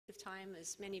time.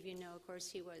 As many of you know, of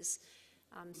course, he was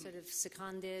sort of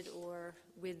seconded or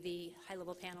with the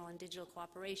high-level panel on digital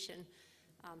cooperation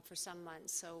for some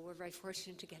months. So we're very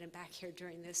fortunate to get him back here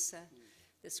during this,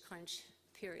 this crunch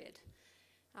period.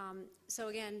 So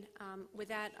again, with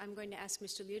that, I'm going to ask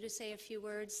Mr. Liu to say a few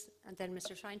words, and then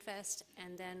Mr. Scheinfest,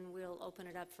 and then we'll open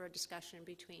it up for a discussion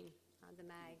between the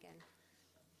MAG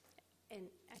and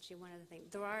actually one other thing.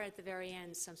 There are at the very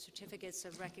end some certificates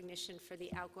of recognition for the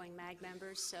outgoing MAG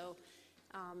members, so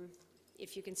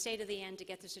if you can stay to the end to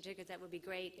get the certificate, that would be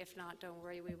great. If not, don't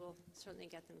worry, we will certainly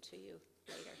get them to you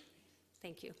later.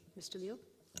 Thank you. Mr. Liu?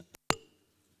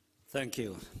 Thank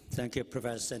you. Thank you,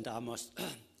 Professor St. Amos.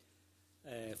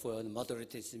 For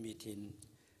moderating this meeting.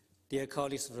 Dear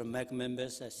colleagues from MAG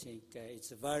members, I think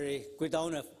it's a very great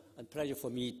honor and pleasure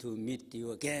for me to meet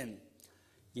you again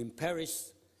in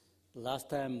Paris. Last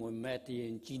time we met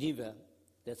in Geneva.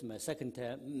 That's my second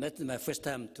time, that's my first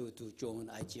time to join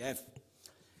IGF.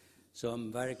 So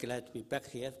I'm very glad to be back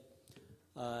here.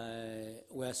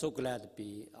 We are so glad to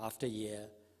be, after a year,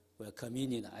 we're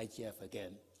convening IGF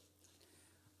again.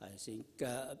 I think,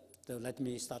 so let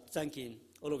me start thanking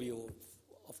all of you,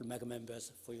 of the MAG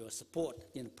members, for your support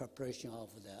in the preparation of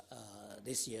the,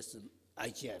 this year's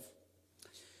IGF.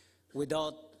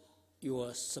 Without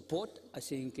your support, I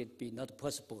think it'd be not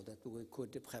possible that we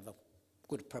could have a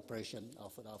good preparation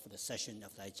of the session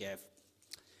of the IGF.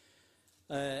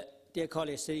 Dear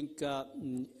colleagues, I think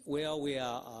we are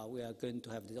going to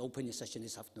have the opening session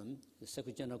this afternoon. The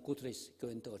Secretary General Guterres is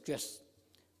going to address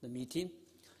the meeting.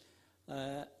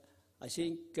 I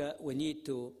think we need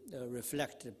to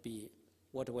reflect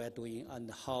what we are doing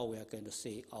and how we are going to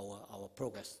see our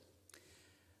progress.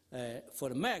 For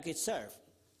the MAG itself,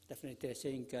 definitely I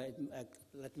think,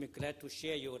 let me glad to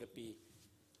share you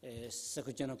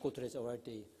Secretary General Guterres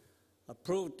already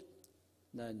approved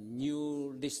the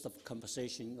new list of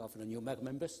compensation of the new MAG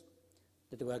members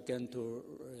that we are going to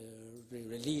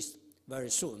release very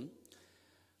soon.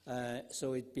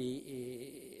 So it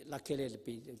be luckily it'll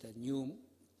be the new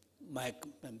MAG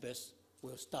members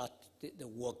will start the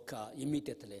work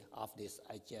immediately after this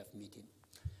IGF meeting.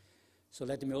 So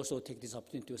let me also take this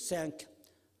opportunity to thank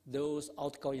those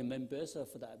outgoing members of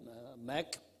the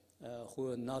MAG who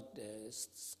will not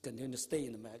continue to stay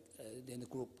in the MAG, in the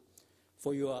group,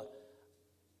 for your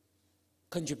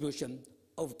contribution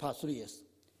over the past 3 years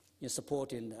in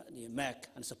supporting the MAG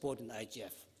and supporting the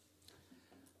IGF.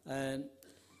 And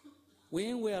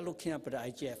when we are looking at the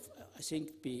IGF, I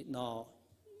think we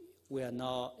are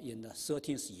now in the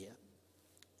 13th year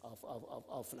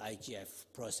of the IGF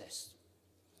process.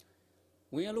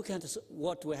 When we are looking at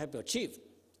what we have achieved,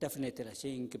 definitely I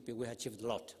think we have achieved a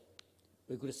lot.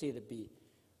 We could see that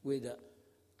with the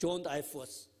joint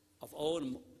efforts of all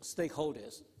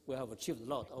stakeholders, we have achieved a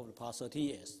lot over the past 13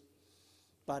 years.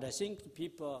 But I think the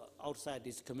people outside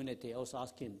this community are also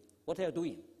asking, what are you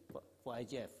doing for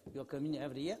IGF? You're coming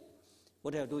every year.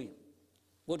 What are you doing?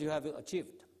 What do you have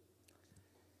achieved?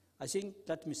 I think,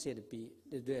 let me say that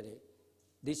really,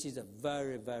 this is a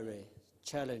very, very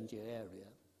challenging area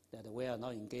that we are now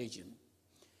engaging.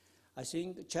 I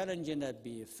think challenging that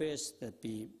first that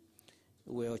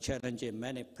we are challenging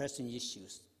many pressing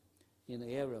issues in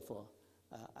the area for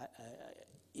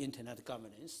internet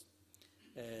governance.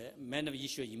 Many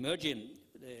issues emerging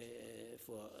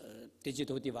for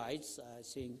digital divides, I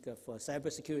think for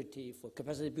cybersecurity, for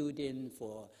capacity building,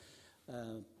 for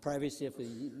privacy of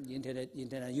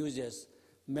internet users,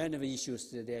 many of the issues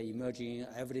that are emerging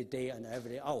every day and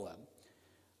every hour.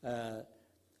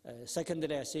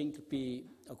 Secondly, I think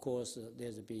of course,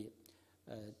 there's a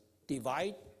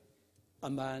divide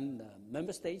among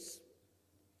member states,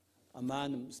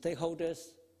 among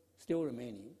stakeholders still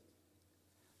remaining.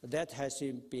 That has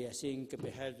been, I think,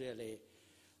 really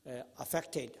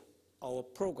affected our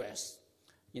progress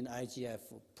in IGF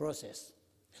process.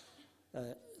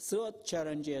 Third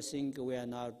challenge, I think we are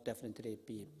now definitely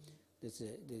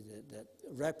the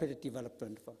rapid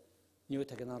development for new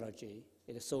technology,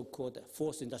 the so-called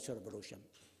fourth industrial revolution,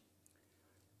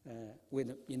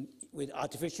 with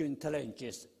artificial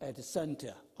intelligence at the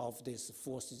center of this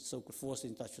so-called fourth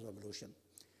industrial revolution.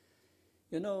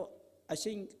 You know, I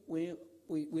think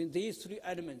when these three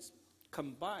elements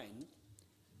combine,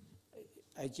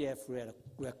 IGF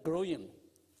we are growing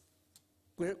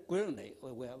greatly,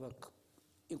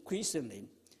 increasingly,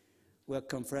 we are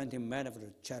confronting many of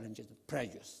the challenges,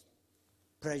 pressures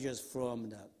from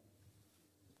the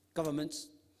governments,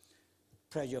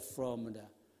 pressure from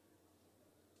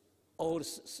all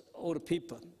the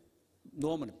people,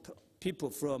 normally people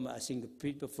from, I think,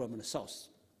 people from the south.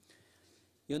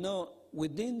 You know,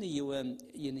 within the UN,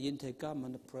 in the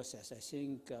intergovernmental process, I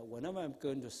think whenever I'm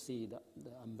going to see the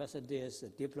ambassadors, the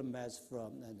diplomats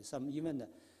from, and some even the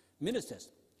ministers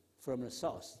from the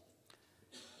South,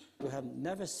 we have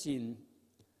never seen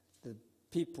the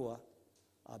people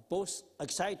are both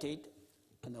excited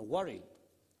and worried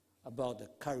about the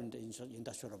current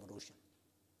industrial revolution.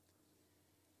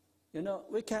 You know,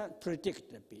 we can't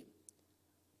predict the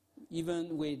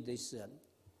even with this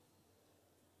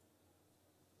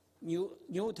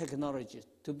new technologies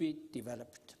to be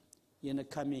developed in the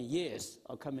coming years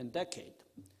or coming decade.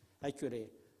 Actually,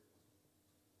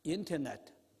 internet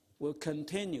will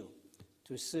continue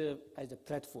to serve as a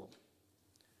platform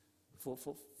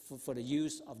for the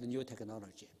use of the new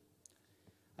technology.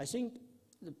 I think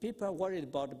the people are worried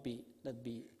about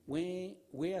when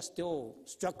we are still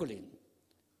struggling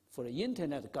for the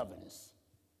internet governance.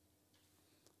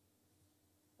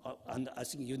 And I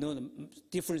think you know the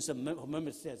difference of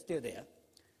member states still there.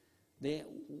 Then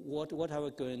what are we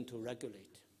going to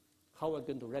regulate? How are we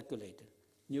going to regulate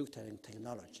new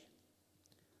technology?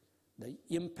 The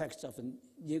impacts of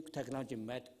new technology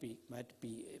might be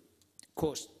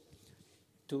caused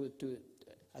to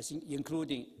I think,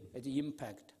 including the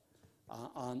impact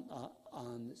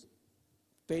on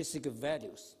basic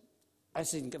values,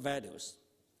 ethnic values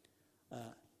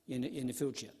in the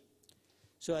future.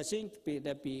 So I think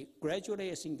that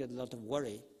gradually, I think there's a lot of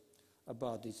worry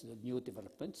about these new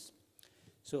developments.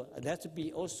 So that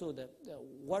be also the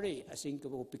worry, I think,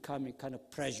 will become a kind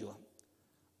of pressure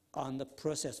on the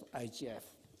process of IGF.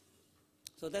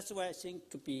 So that's why I think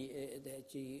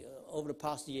over the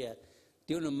past year,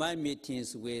 during my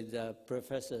meetings with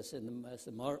professors and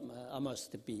Amos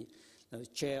to be the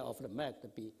chair of the MAC,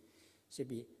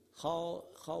 how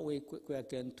we are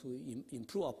going to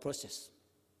improve our process,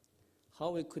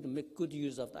 how we could make good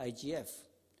use of the IGF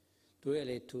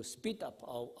to speed up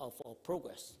our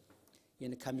progress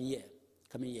in the coming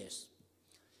years.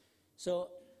 So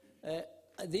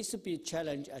this will be a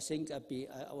challenge. I think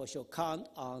I shall count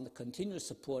on the continuous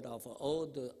support of all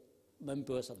the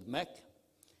members of the MAC.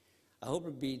 I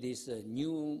hope these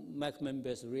new MAC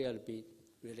members really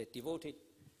devoted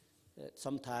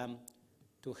some time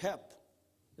to help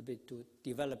to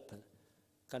develop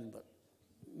kind of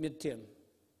midterm,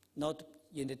 not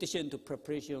in addition to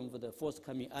preparation for the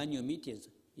forthcoming annual meetings,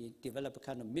 develop a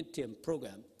kind of midterm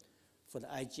program for the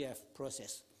IGF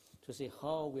process to see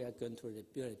how we are going to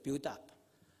build up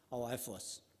our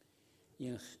efforts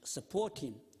in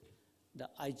supporting the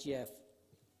IGF.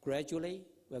 Gradually,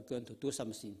 we're going to do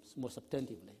something more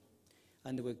substantively,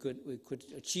 and we could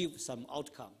achieve some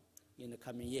outcome in the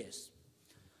coming years.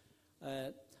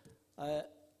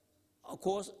 Of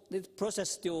course, this process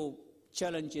still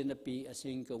challenging. I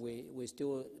think we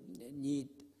still need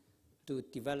to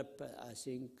develop, I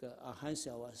think, enhance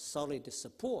our solid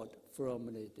support from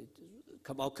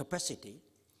our capacity.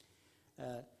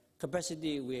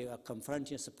 Capacity, we are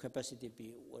confronting some capacity,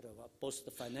 both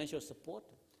the financial support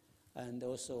and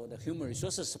also the human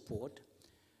resources support,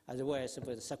 as well as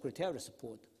the secretarial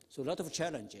support. So a lot of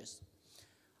challenges.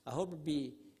 I hope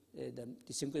the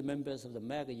distinguished members of the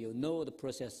MAG, you know the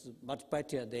process much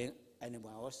better than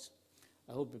anyone else.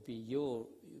 I hope you'll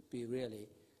really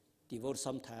devote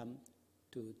some time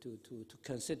to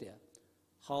consider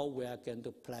how we are going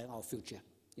to plan our future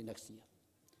in next year.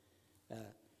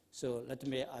 So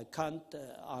I count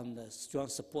on the strong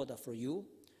support from you.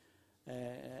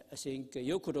 I think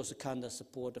you could also count the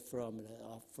support from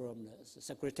the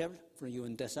Secretary, from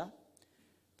UNDESA.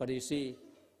 But you see,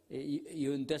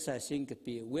 UNDESA, I think,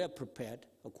 we are prepared.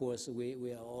 Of course,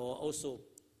 we are also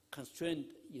constrained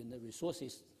in the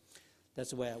resources.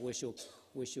 That's why we should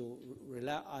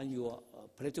rely on your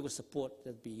political support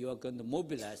that you are going to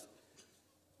mobilize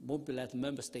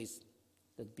member states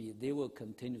that they will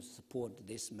continue to support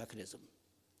this mechanism.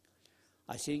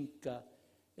 I think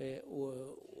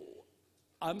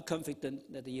I'm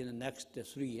confident that in the next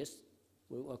 3 years,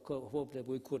 we hope that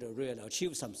we could really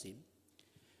achieve something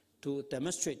to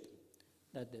demonstrate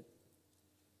that the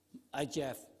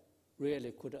IGF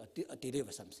really could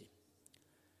deliver something.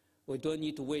 We don't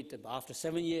need to wait. After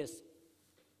 7 years,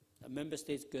 the member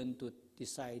states going to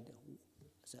decide,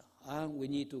 we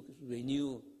need to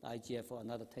renew IGF for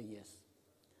another 10 years.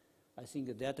 I think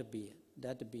that'll be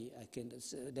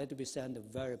send a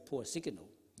very poor signal.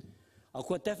 Of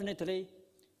course, definitely,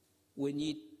 we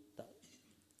need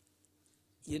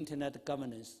the internet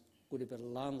governance could be a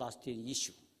long-lasting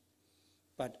issue,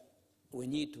 but we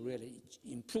need to really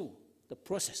improve the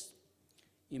process.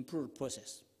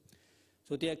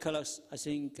 So, dear colleagues, I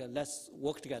think let's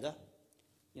work together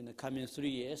in the coming 3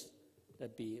 years.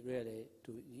 That be really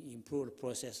to improve the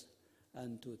process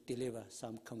and to deliver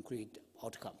some concrete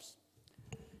outcomes.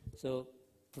 So,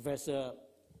 Professor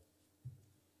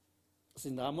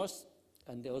Ramos,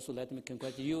 and also let me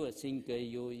congratulate you. I think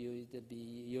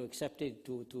you accepted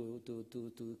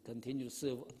to continue to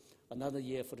serve another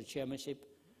year for the chairmanship.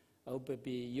 I hope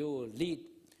you will lead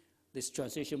this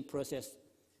transition process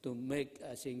to make,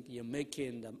 I think, you're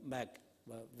making the MAC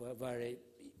very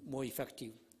more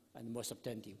effective and more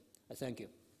substantive. I thank you.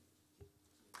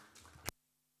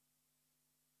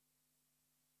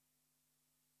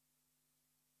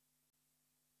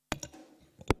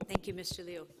 Thank you, Mr.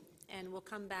 Liu. And we'll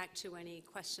come back to any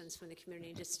questions from the community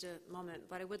in just a moment.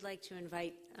 But I would like to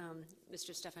invite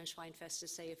Mr. Stefan Schweinfest to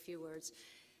say a few words.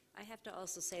 I have to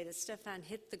also say that Stefan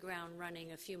hit the ground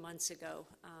running a few months ago,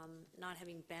 not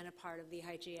having been a part of the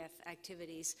IGF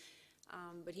activities,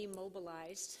 but he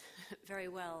mobilized very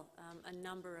well a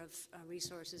number of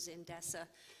resources in DESA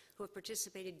who have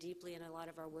participated deeply in a lot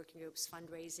of our working groups,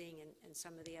 fundraising and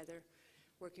some of the other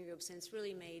working groups, and it's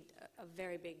really made a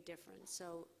very big difference.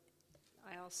 So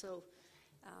I also,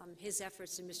 his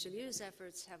efforts and Mr. Liu's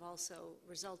efforts have also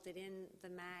resulted in the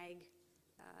MAG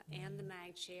and the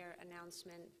MAG chair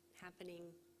announcement happening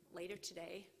later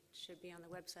today. Should be on the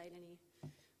website any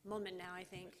moment now, I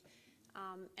think.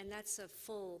 And that's a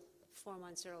full 4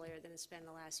 months earlier than it's been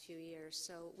the last few years.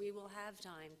 So we will have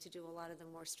time to do a lot of the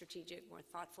more strategic, more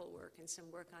thoughtful work and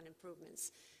some work on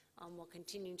improvements. We'll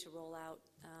continue to roll out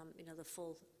the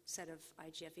full set of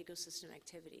IGF ecosystem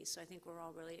activities. So I think we're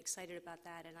all really excited about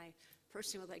that, and I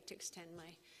personally would like to extend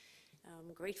my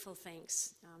grateful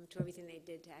thanks to everything they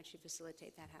did to actually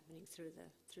facilitate that happening through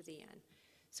the end.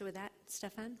 So with that,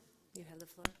 Stefan, you have the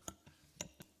floor.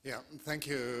 Yeah, thank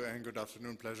you and good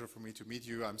afternoon. Pleasure for me to meet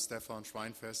you. I'm Stefan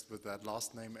Schweinfest. With that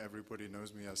last name, everybody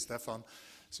knows me as Stefan.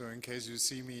 So in case you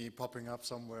see me popping up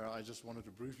somewhere, I just wanted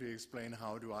to briefly explain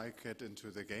how do I get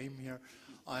into the game here.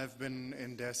 I've been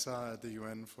in DESA at the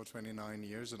UN for 29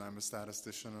 years, and I'm a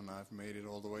statistician, and I've made it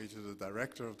all the way to the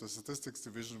director of the statistics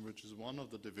division, which is one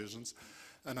of the divisions.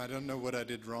 And I don't know what I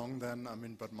did wrong then,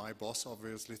 but my boss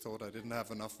obviously thought I didn't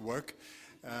have enough work.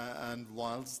 And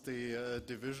whilst the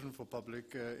Division for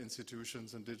Public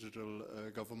Institutions and Digital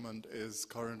Government is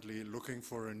currently looking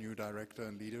for a new director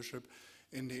and leadership,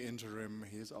 in the interim,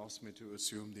 he has asked me to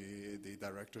assume the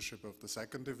directorship of the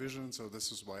second division. So this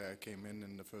is why I came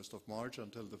in the 1st of March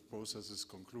until the process is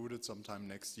concluded sometime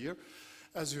next year.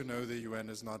 As you know, the UN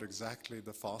is not exactly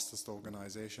the fastest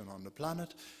organization on the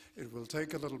planet. It will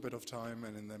take a little bit of time,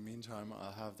 and in the meantime,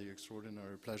 I have the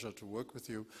extraordinary pleasure to work with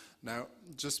you. Now,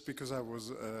 just because I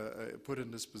was put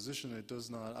in this position, it does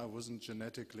not. I wasn't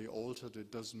genetically altered.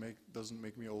 It doesn't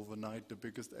make me overnight the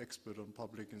biggest expert on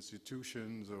public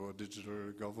institutions or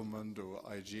digital government or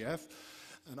IGF.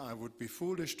 And I would be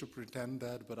foolish to pretend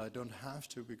that, but I don't have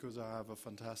to because I have a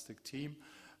fantastic team.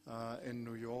 In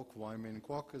New York, Wai Min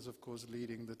Kwok is, of course,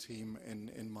 leading the team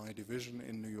in my division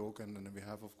in New York, and then we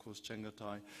have, of course,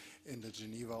 Chengatai in the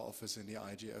Geneva office in the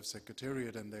IGF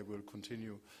Secretariat, and they will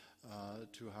continue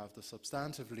to have the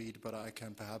substantive lead, but I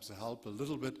can perhaps help a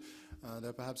little bit. There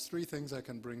are perhaps 3 things I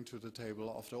can bring to the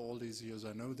table. After all these years,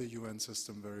 I know the UN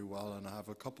system very well, and I have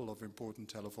a couple of important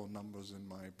telephone numbers in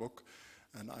my book.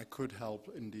 And I could help,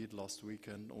 indeed, last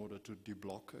weekend in order to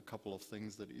deblock a couple of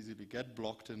things that easily get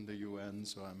blocked in the UN.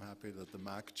 So I'm happy that the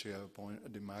MAC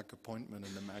appointment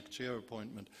and the MAC chair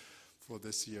appointment for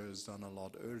this year is done a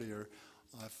lot earlier.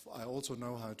 I also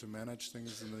know how to manage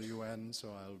things in the UN, so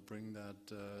I'll bring that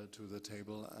to the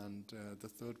table. And the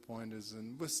third point is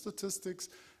with statistics,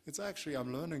 it's actually,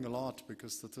 I'm learning a lot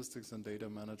because statistics and data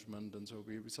management, and so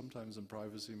we sometimes in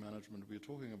privacy management, we're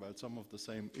talking about some of the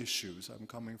same issues. I'm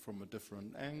coming from a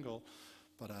different angle,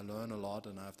 but I learn a lot,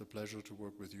 and I have the pleasure to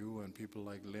work with you and people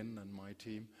like Lynn and my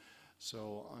team.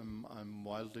 So I'm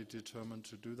wildly determined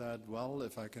to do that well.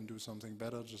 If I can do something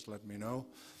better, just let me know.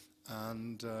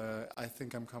 And I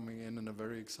think I'm coming in a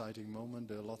very exciting moment.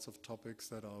 There are lots of topics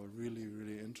that are really,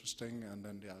 really interesting. And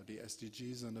then the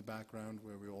SDGs in the background,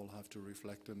 where we all have to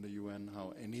reflect in the UN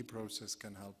how any process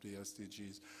can help the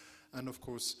SDGs. And of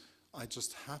course, I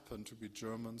just happen to be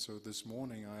German. So this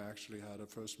morning I actually had a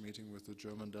first meeting with the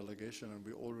German delegation, and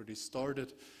we already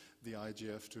started the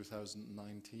IGF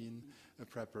 2019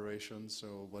 preparation,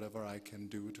 so whatever I can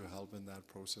do to help in that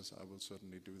process, I will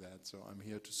certainly do that. So I'm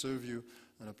here to serve you,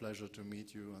 and a pleasure to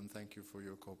meet you, and thank you for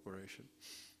your cooperation.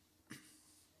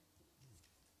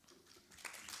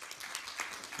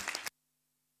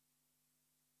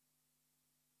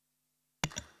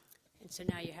 And so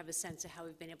now you have a sense of how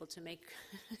we've been able to make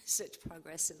such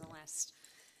progress in the last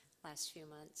few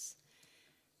months.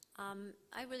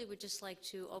 I really would just like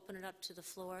to open it up to the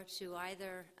floor to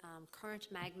either current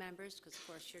MAG members, because of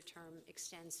course your term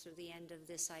extends through the end of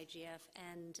this IGF,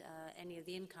 and any of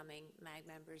the incoming MAG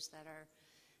members that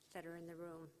are in the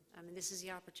room. I mean, this is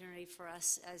the opportunity for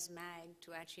us as MAG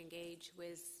to actually engage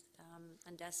with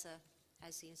UNDESA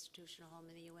as the institutional home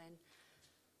in the UN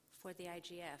for the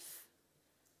IGF.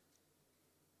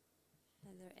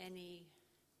 Are there any?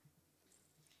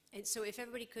 And so if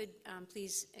everybody could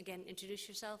please, again, introduce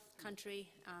yourself, country,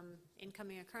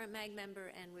 incoming or current MAG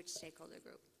member, and which stakeholder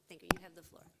group. Thank you. You have the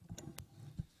floor.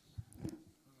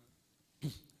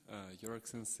 Your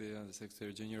Excellency, the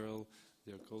Secretary General,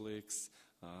 dear colleagues,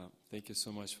 thank you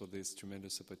so much for this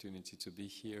tremendous opportunity to be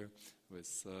here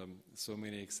with so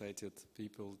many excited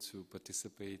people to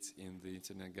participate in the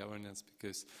internet governance,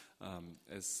 because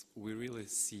as we really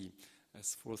see,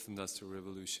 as fourth industrial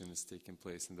revolution is taking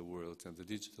place in the world and the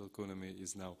digital economy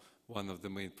is now one of the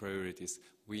main priorities,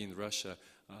 we in Russia,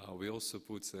 we also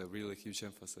put a really huge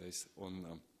emphasis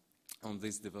on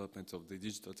this development of the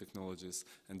digital technologies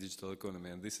and digital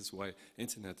economy. And this is why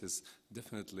internet is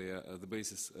definitely the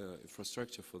basis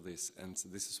infrastructure for this. And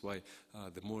this is why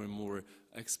the more and more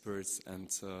experts and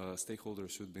stakeholders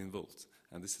should be involved.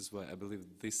 And this is why I believe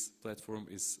this platform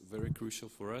is very crucial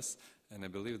for us. And I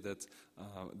believe that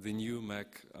the new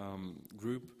MAC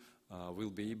group will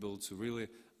be able to really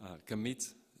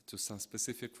commit to some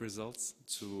specific results,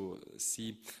 to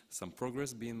see some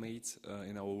progress being made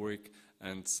in our work,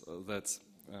 and that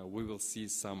we will see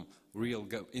some real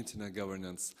internet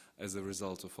governance as a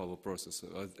result of our process,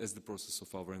 as the process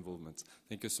of our involvement.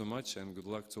 Thank you so much, and good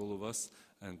luck to all of us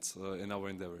and in our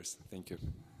endeavors. Thank you.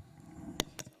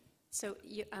 So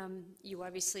you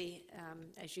obviously,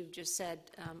 as you've just said,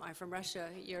 are from Russia.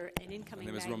 You're an incoming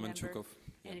MAG member. My name is Roman Chukov.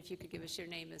 And if you could give us your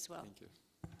name as well. Thank you.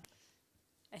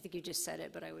 I think you just said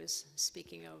it, but I was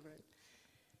speaking over it.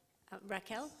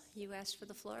 Raquel, you asked for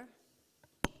the floor.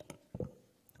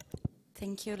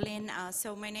 Thank you, Lynn.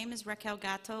 So my name is Raquel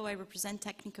Gatto. I represent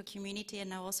technical community,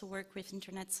 and I also work with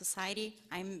Internet Society.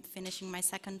 I'm finishing my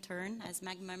second term as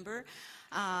MAG member.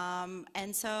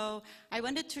 And so I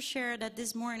wanted to share that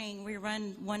this morning we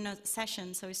run one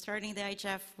session. So we're starting the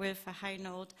IGF with a high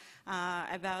note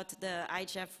about the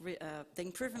IGF, the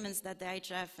improvements that the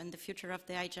IGF and the future of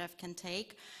the IGF can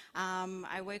take.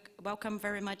 I welcome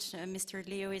very much Mr.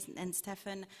 Leo and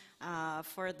Stefan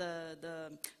for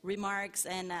the remarks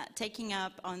and taking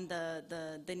up on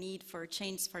the need for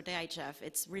change for the IGF.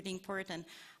 It's really important.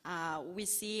 We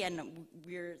see and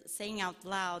we're saying out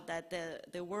loud that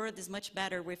the world is much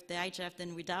better with the IGF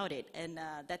than without it, and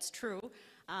that's true.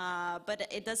 But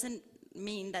it doesn't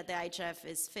mean that the IGF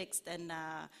is fixed, and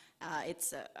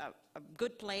it's a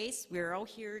good place. We're all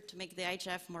here to make the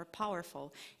IGF more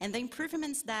powerful. And the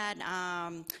improvements that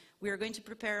we are going to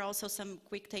prepare also some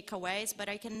quick takeaways, but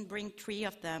I can bring 3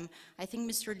 of them. I think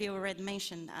Mr. Leo already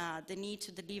mentioned the need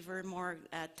to deliver more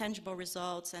tangible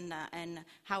results and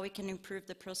how we can improve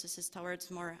the processes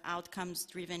towards more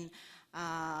outcomes-driven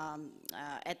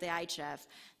at the IGF.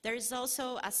 There is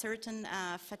also a certain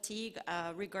fatigue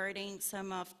regarding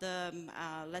some of the,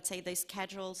 let's say, the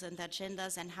schedules and the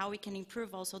agendas, and how we can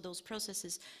improve also those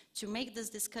processes to make these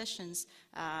discussions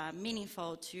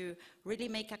meaningful, to really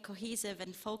make a cohesive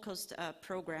and focused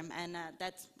program. And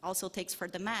that also takes for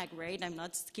the MAG, right? I'm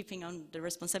not skipping on the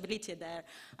responsibility there.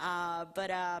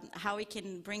 But how we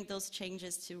can bring those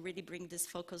changes to really bring this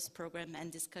focused program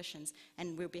and discussions,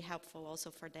 and will be helpful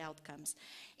also for the outcomes.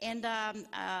 And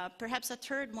perhaps a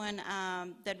third one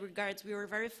that regards, we were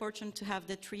very fortunate to have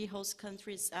the 3 host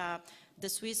countries, the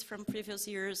Swiss from previous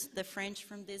years, the French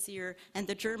from this year, and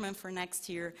the German for next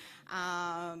year.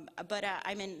 But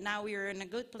I mean, now we are in a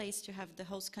good place to have the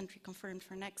host country confirmed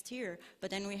for next year, but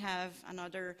then we have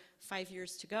another 5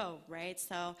 years to go, right?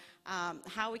 So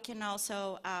how we can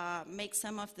also make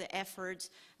some of the efforts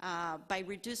by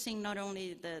reducing not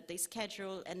only the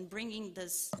schedule and bringing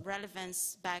this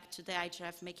relevance back to the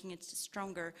IGF, making it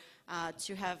stronger,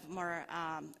 to have more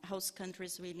host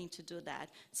countries willing to do that.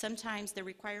 Sometimes the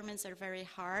requirements are very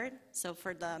hard. So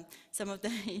for some of the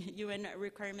UN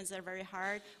requirements are very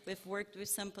hard. We've worked with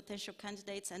some potential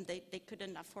candidates, and they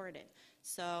couldn't afford it.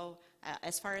 So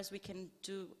as far as we can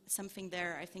do something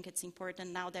there, I think it's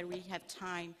important now that we have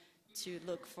time to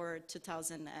look for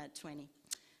 2020.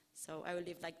 So I will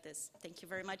leave like this. Thank you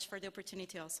very much for the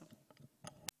opportunity also.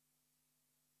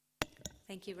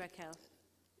 Thank you, Raquel.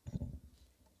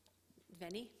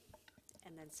 Veni,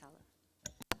 and then Salle.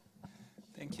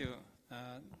 Thank you,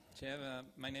 Chair.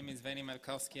 My name is Veni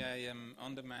Markowski. I am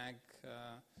on the MAG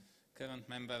current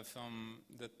member from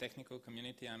the technical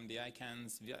community. I'm the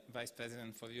ICANN's Vice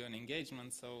President for UN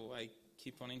Engagement, so I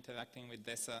keep on interacting with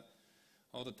DESA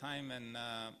all the time, and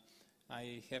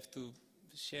I have to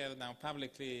share now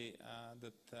publicly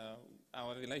that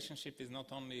our relationship is not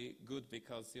only good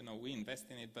because we invest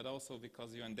in it, but also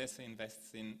because UNDESA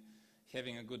invests in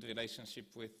having a good relationship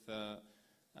with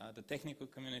the technical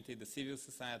community, the civil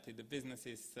society, the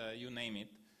businesses, you name it.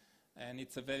 And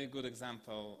it's a very good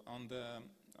example.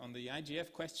 On the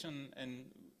IGF question, and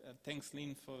thanks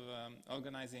Lynn for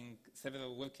organizing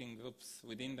several working groups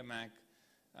within the MAG,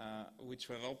 which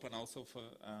were open also for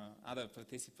other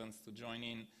participants to join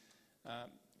in.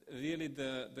 Really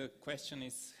the question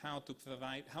is how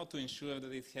to ensure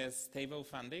that it has stable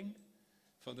funding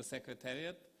for the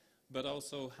Secretariat, but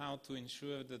also how to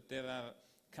ensure that there are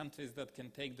countries that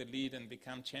can take the lead and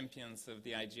become champions of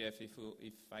the IGF,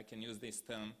 if I can use this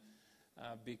term,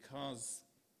 because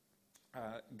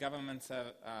governments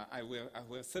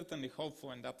we're certainly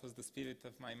hopeful, and that was the spirit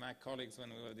of my colleagues when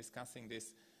we were discussing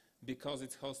this, because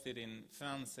it's hosted in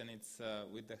France and it's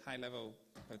with the high-level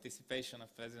participation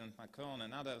of President Macron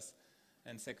and others,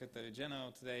 and Secretary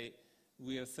General today,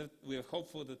 we are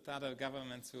hopeful that other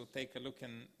governments will take a look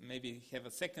and maybe have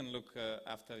a second look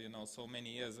after so many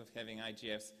years of having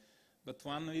IGFs. But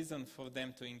one reason for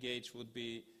them to engage would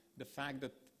be the fact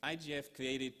that IGF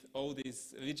created all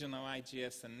these regional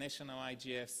IGFs and national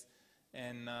IGFs,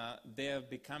 and they're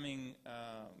becoming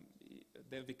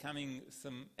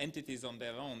some entities on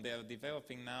their own. They are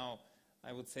developing now,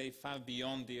 I would say, far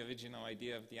beyond the original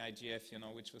idea of the IGF,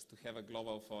 which was to have a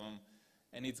global forum.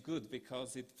 And it's good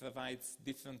because it provides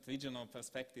different regional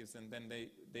perspectives, and then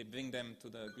they bring them to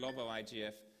the global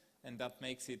IGF, and that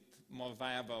makes it more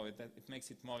viable, it makes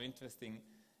it more interesting.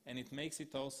 And it makes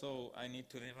it also, I need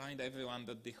to remind everyone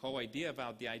that the whole idea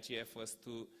about the IGF was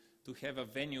to have a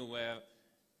venue where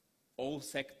all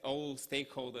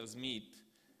stakeholders meet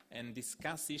and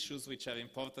discuss issues which are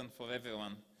important for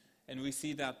everyone. And we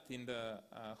see that in the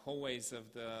hallways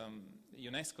of the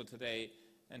UNESCO today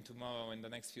and tomorrow in the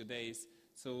next few days.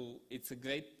 So it's a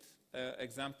great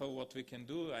example of what we can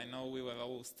do. I know we were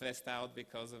all stressed out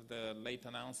because of the late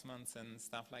announcements and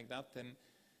stuff like that. And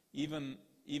even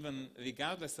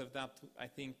regardless of that, I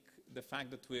think the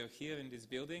fact that we are here in this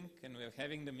building and we're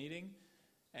having the meeting,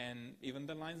 and even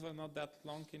the lines were not that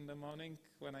long in the morning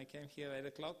when I came here at 8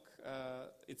 o'clock,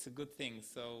 it's a good thing.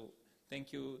 So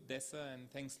thank you, DESA, and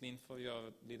thanks, Lynn, for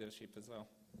your leadership as well.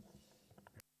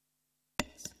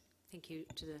 Thank you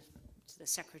to the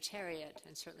Secretariat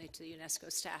and certainly to the UNESCO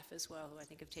staff as well, who I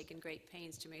think have taken great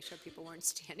pains to make sure people weren't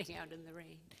standing out in the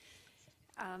rain.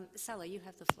 Salle, you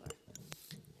have the floor.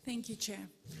 Thank you, Chair.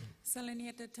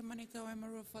 Salenieta Tamanika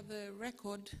Wemaru for the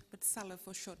record, but Salle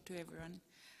for short to everyone.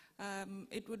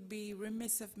 It would be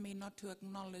remiss of me not to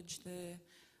acknowledge the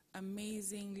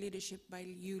amazing leadership by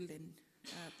you, Lynn,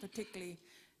 particularly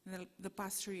the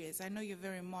past 3 years. I know you're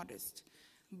very modest,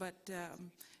 but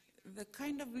the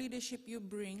kind of leadership you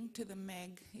bring to the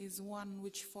MEG is one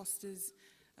which fosters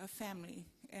a family,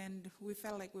 and we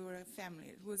felt like we were a family.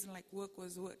 It wasn't like work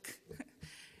was work,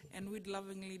 and we'd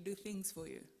lovingly do things for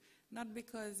you. Not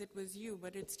because it was you,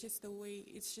 but it's just the way,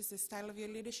 it's just the style of your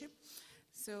leadership.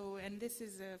 So, and this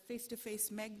is a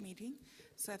face-to-face MEG meeting,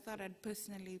 so I thought I'd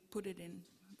personally put it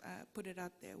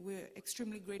out there. We're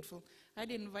extremely grateful.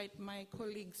 I'd invite my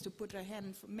colleagues to put a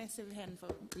massive hand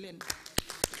for Lynn.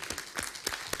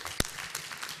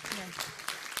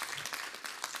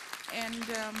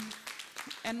 Yeah.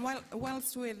 And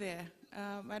whilst we're there,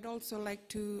 I'd also like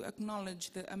to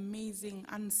acknowledge the amazing,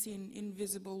 unseen,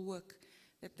 invisible work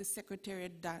that the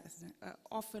Secretariat does,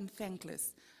 often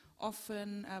thankless,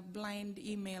 often blind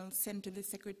emails sent to the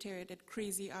Secretariat at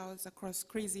crazy hours across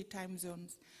crazy time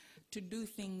zones to do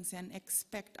things and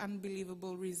expect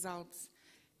unbelievable results,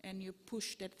 and you're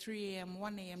pushed at 3 a.m.,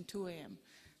 1 a.m., 2 a.m.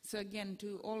 So again,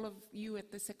 to all of you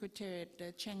at the Secretariat,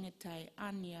 Chengetai,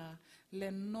 Anya,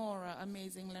 Lenora,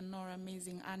 amazing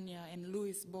Anya, and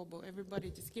Luis Bobo,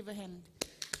 everybody just give a hand.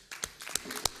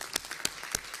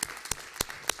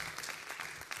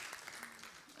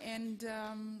 And,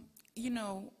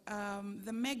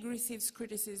 the MEG receives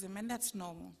criticism, and that's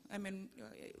normal. I mean,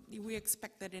 we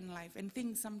expect that in life, and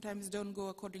things sometimes don't go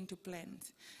according to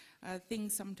plans.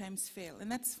 Things sometimes fail,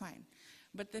 and that's fine.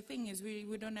 But the thing is,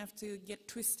 we don't have to get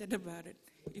twisted about it.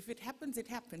 If it happens, it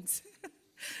happens.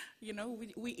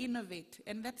 We innovate,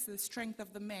 and that's the strength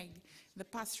of the MEG. The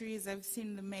past 3 years, I've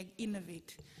seen the MEG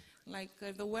innovate. Like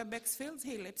if the WebEx fails,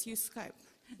 hey, let's use Skype.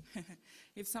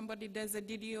 If somebody does a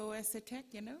DDoS attack,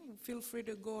 feel free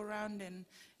to go around and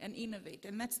innovate.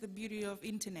 And that's the beauty of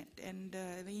internet and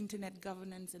the internet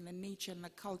governance and the nature and the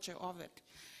culture of it.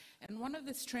 And one of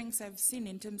the strengths I've seen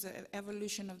in terms of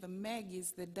evolution of the MEG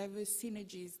is the diverse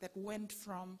synergies that went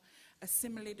from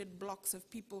assimilated blocks of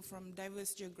people from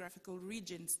diverse geographical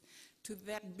regions to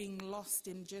that being lost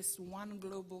in just one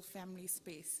global family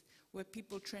space where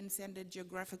people transcended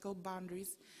geographical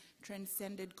boundaries,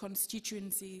 transcended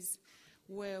constituencies,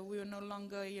 where we were no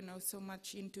longer, so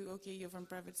much into, okay, you're from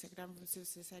private sector, I'm from civil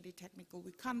society, technical,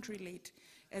 we can't relate,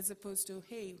 as opposed to,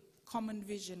 hey, common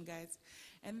vision, guys.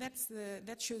 And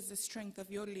that shows the strength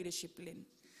of your leadership, Lynn.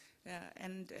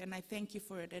 And I thank you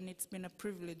for it, and it's been a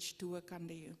privilege to work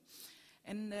under you.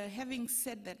 And having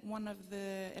said that, one of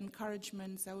the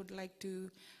encouragements I would like to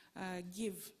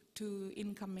give to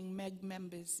incoming MEG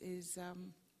members is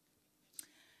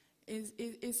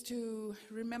to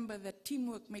remember that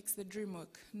teamwork makes the dream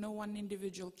work. No one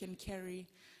individual can carry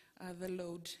the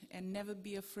load, and never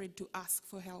be afraid to ask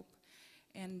for help.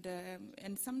 And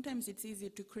sometimes it's easier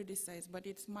to criticize, but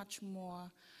it's much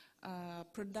more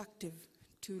productive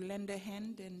to lend a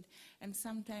hand. And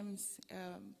sometimes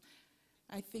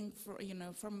I think,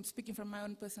 from speaking from my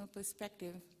own personal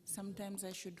perspective, sometimes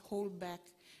I should hold back,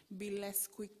 be less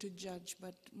quick to judge,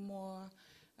 but more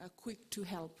quick to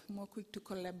help, more quick to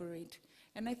collaborate.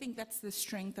 And I think that's the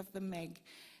strength of the MEG.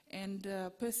 And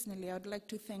personally, I would like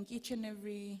to thank each and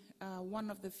every one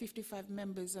of the 55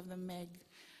 members of the MEG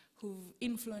who've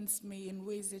influenced me in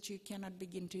ways that you cannot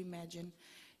begin to imagine.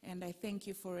 And I thank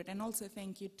you for it. And also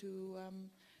thank you to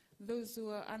those who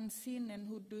are unseen and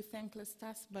who do thankless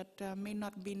tasks but may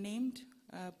not be named,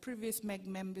 previous MEG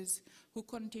members who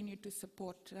continue to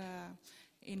support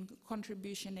in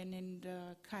contribution and in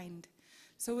kind.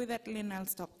 So with that, Lynn, I'll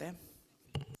stop there.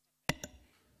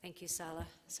 Thank you, Salle.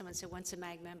 Someone said once a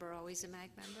MAG member, always a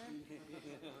MAG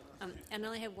member. And I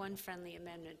only have one friendly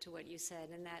amendment to what you said,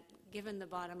 and that given the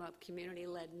bottom-up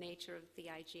community-led nature of the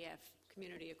IGF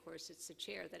community, of course, it's the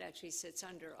chair that actually sits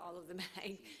under all of the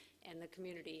MAG and the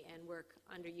community and work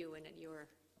under you and at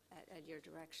your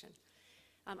direction.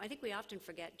 I think we often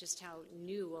forget just how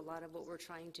new a lot of what we're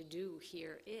trying to do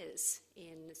here is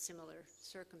in similar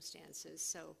circumstances.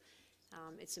 So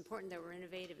it's important that we're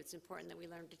innovative. It's important that we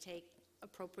learn to take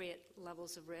appropriate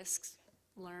levels of risks,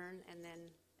 learn, and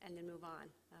then move on.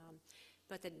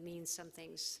 But that means some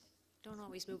things don't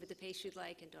always move at the pace you'd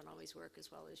like and don't always work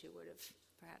as well as you would have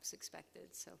perhaps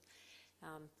expected. So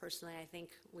personally, I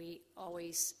think we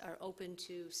always are open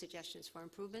to suggestions for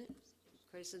improvement,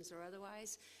 criticisms or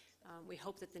otherwise. We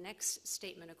hope that the next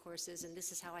statement, of course, is, and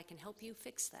this is how I can help you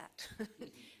fix that,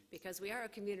 because we are a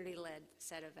community-led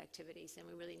set of activities, and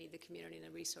we really need the community and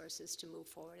the resources to move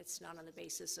forward. It's not on the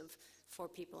basis of 4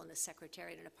 people in the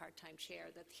secretariat and a part-time chair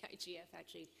that the IGF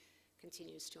actually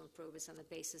continues to improve. It's on the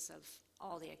basis of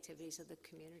all the activities of the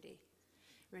community.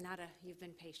 Renata, you've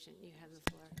been patient. You have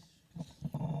the floor.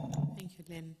 Thank you,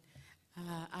 Lynn.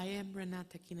 I am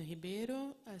Renata Aquino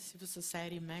Ribeiro, a civil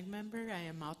society MAG member. I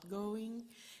am outgoing,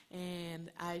 and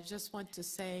I just want to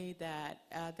say that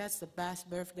that's the best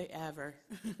birthday ever.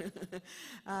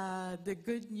 The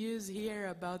good news here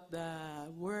about the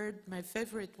word, my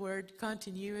favorite word,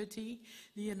 continuity,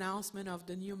 the announcement of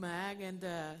the new MAG and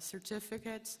the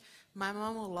certificates. My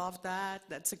mom will love that.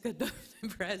 That's a good birthday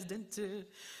present too.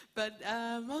 But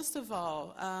most of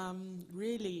all,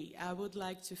 really, I would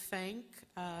like to thank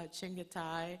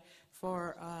Chengetai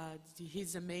for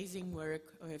his amazing work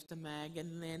with the MAG,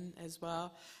 and Lynn as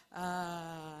well,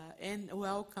 and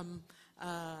welcome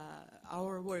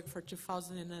our work for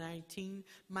 2019.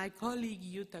 My colleague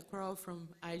Jutta Kroll from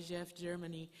IGF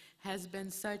Germany has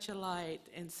been such a light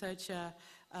and such a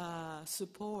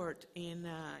support in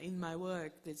my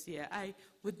work this year. I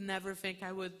would never think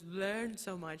I would learn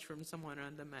so much from someone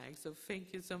on the MAG, so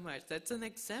thank you so much. That's an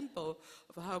example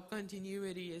of how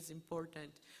continuity is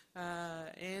important.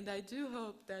 And I do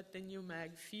hope that the new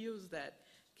MAG feels that,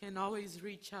 can always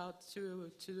reach out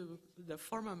to the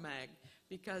former MAG,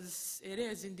 because it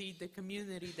is indeed the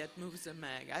community that moves the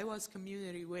MAG. I was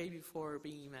community way before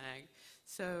being MAG.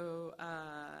 So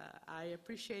I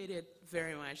appreciated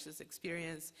very much this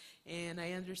experience, and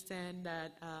I understand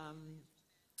that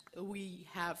we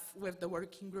have, with the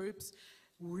working groups,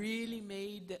 really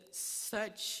made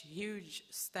such huge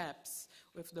steps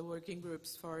with the working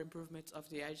groups for improvements of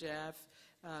the IGF,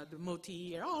 the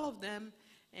multi-year, all of them.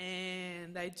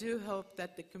 And I do hope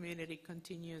that the community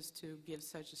continues to give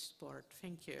such a support.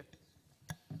 Thank you.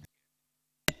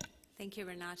 Thank you,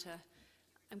 Renata.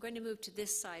 I'm going to move to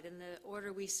this side. In the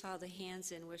order we saw the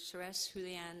hands in were Suresh,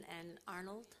 Julian, and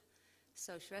Arnold.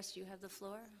 So Suresh, you have the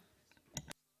floor.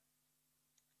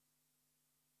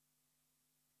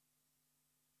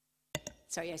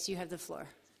 Sorry, yes, you have the floor.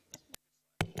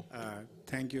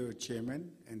 Thank you,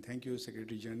 Chairman, and thank you,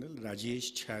 Secretary General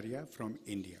Rajesh Charya from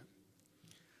India.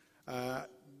 I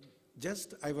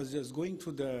was just going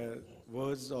through the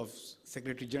words of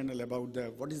Secretary General about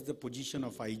what is the position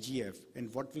of IGF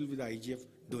and what will be the IGF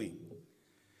doing.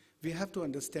 We have to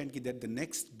understand that the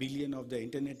next billion of the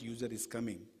internet user is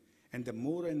coming, and the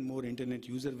more and more internet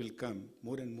user will come,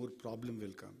 more and more problem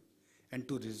will come. And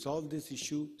to resolve this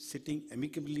issue, sitting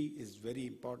amicably is very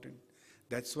important.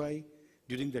 That's why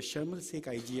during the Sharm el-Sheikh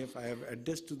IGF, I have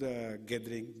addressed to the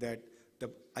gathering that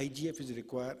the IGF is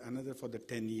required another for the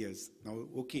 10 years. Now,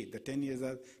 okay, the 10 years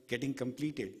are getting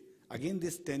completed. Again,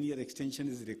 this 10-year extension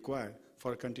is required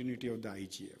for continuity of the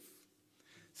IGF.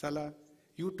 Salah,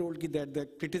 you told me that the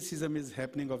criticism is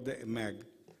happening of the MAG.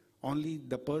 Only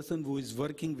the person who is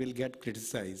working will get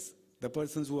criticized. The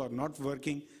persons who are not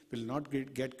working will not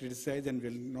get criticized and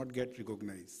will not get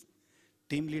recognized.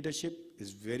 Team leadership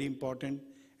is very important,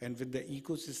 and with the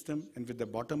ecosystem and with the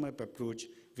bottom-up approach,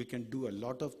 we can do a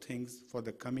lot of things for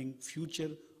the coming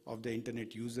future of the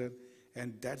internet user,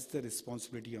 and that's the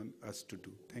responsibility on us to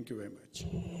do. Thank you very much.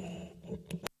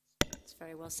 It's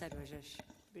very well said,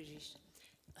 Rajesh.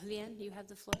 Julian, you have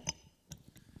the floor.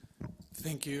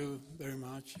 Thank you very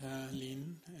much,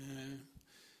 Lynn.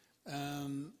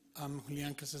 I'm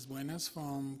Julian Casasbuenas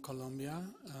from Colombia,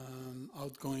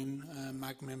 outgoing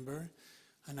MAC member,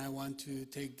 and I want to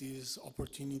take this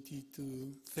opportunity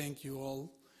to thank you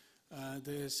all,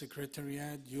 the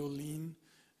Secretariat, you, Lynn,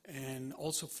 and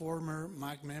also former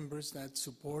MAC members that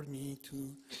support me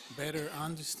to better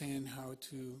understand how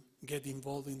to get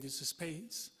involved in this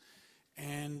space.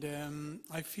 And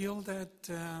I feel that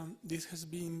this has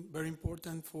been very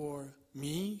important for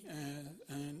me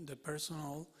and the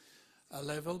personal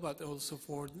level, but also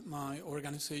for my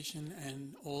organization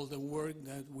and all the work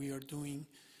that we are doing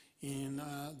in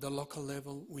the local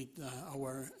level with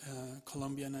our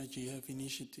Colombian IGF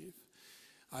initiative.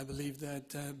 I believe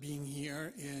that being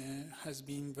here has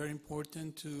been very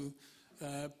important to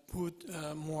put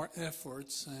more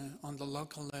efforts on the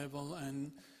local level,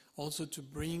 and also to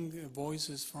bring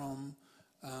voices from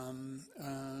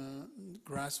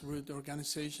grassroots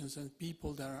organizations and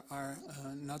people that are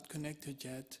not connected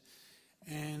yet.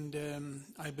 And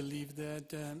I believe that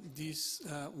this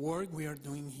work we are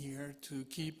doing here to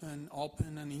keep an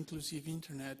open and inclusive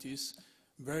internet is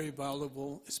very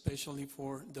valuable, especially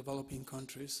for developing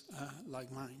countries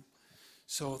like mine.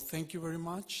 So thank you very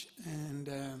much, and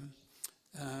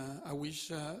I wish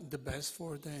the best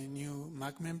for the new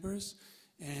MAC members,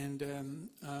 and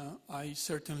I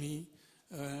certainly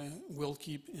will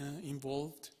keep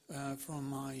involved from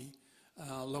my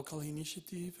local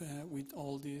initiative with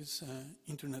all these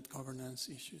internet governance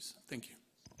issues. Thank you.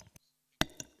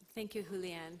 Thank you,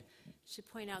 Julian. I should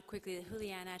point out quickly that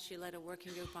Julian actually led a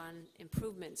working group on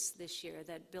improvements this year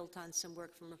that built on some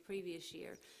work from a previous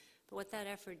year. But what that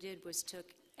effort did was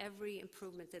took every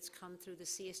improvement that's come through the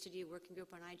CS2D working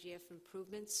group on IGF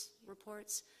improvements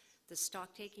reports, the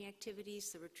stock-taking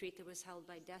activities, the retreat that was held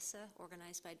by DESA,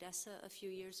 organized by DESA a few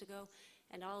years ago,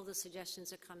 and all of the suggestions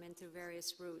that come in through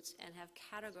various routes, and have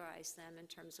categorized them in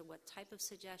terms of what type of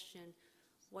suggestion,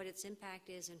 what its impact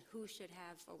is, and who should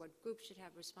have, or what group should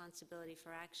have responsibility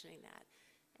for actioning that.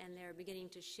 And they're beginning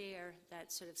to share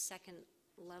that sort of second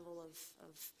level of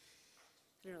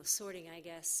I don't know, sorting, I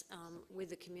guess, with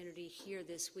the community here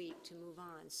this week to move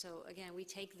on. So again, we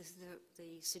take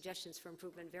the suggestions for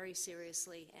improvement very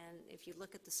seriously, and if you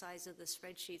look at the size of the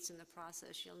spreadsheets in the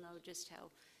process, you'll know just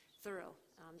how thorough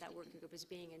that working group is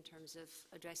being in terms of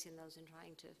addressing those and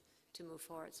trying to move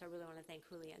forward. So I really want to thank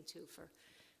Julian, too, for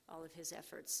all of his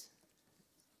efforts.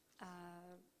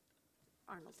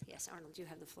 Arnold, yes, Arnold, you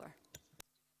have the floor.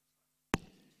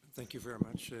 Thank you very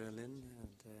much, Lynn, and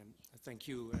thank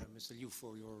you, Mr. Liu,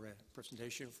 for your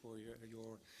presentation, for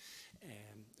your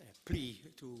plea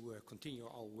to continue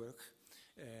our work.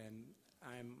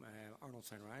 I'm Arnold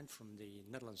van Rijn from the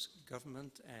Netherlands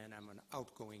government, and I'm an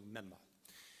outgoing member.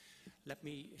 Let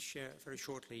me share very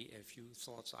shortly a few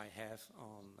thoughts I have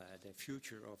on the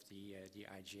future of the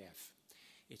IGF.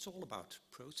 It's all about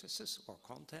processes or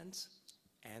content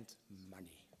and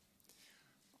money.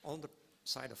 On the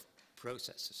side of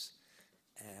processes,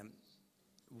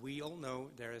 we all know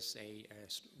there is a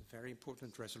very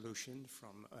important resolution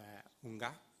from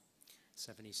UNGA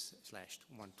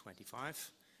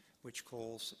 70/125, which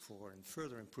calls for a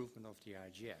further improvement of the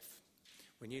IGF.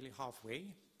 We're nearly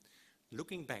halfway.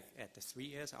 Looking back at the 3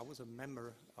 years I was a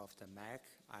member of the MAC,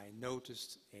 I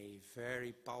noticed a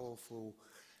very powerful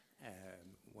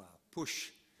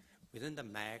push within the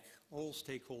MAC, all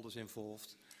stakeholders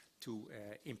involved, to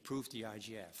improve the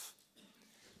IGF.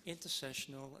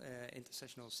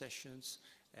 Intersessional sessions,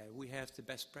 We have the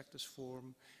best practice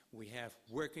forum. We have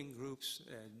working groups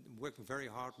working very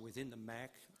hard within the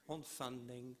MAC on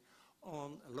funding,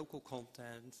 on local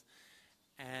content,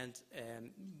 and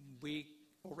we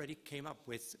already came up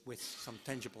with some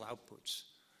tangible outputs.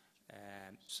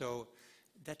 So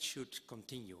that should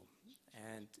continue.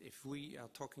 And if we are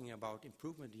talking about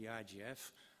improvement in the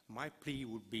IGF, my plea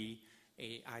would be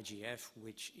a IGF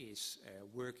which is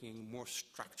working more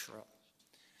structural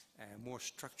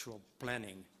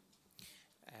planning,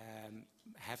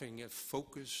 having a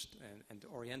focused and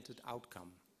oriented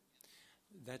outcome.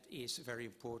 That is very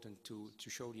important to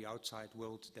show the outside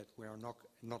world that we are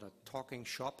not a talking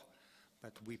shop,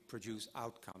 but we produce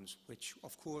outcomes, which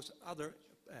of course other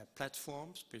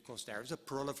platforms, because there is a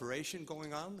proliferation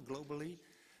going on globally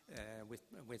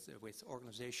with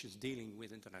organizations dealing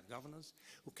with internet governance,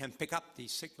 who can pick up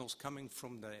these signals coming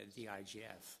from the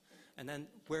IGF and then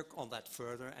work on that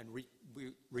further and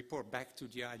report back to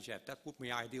the IGF. That would be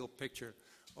my ideal picture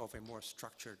of a more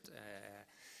structured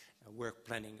work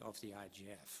planning of the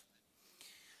IGF.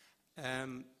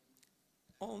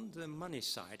 On the money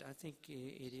side, I think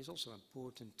it is also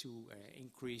important to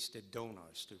increase the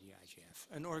donors to the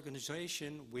IGF. An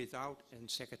organization without a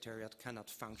secretariat cannot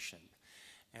function.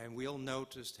 And we all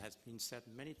noticed, has been said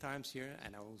many times here,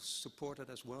 and I will support it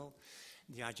as well,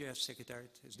 the IGF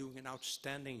Secretariat is doing an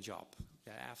outstanding job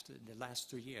after the last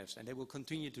 2 years, and they will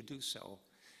continue to do so.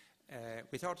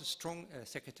 Without a strong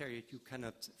Secretariat, you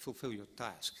cannot fulfill your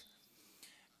task.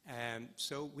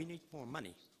 So we need more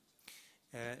money.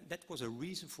 That was a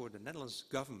reason for the Netherlands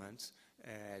government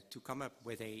to come up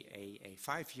with a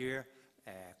 5-year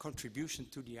contribution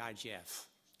to the IGF,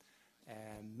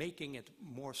 making it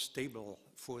more stable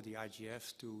for the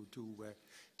IGF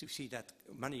to see that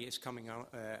money is coming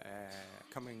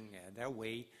their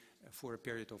way for a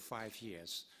period of 5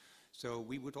 years. So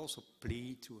we would also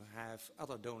plead to have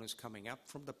other donors coming up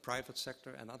from the private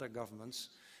sector and other governments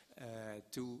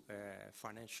to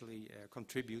financially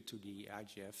contribute to the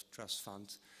IGF Trust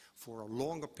Fund for a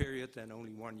longer period than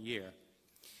only 1 year.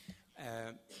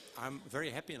 I'm very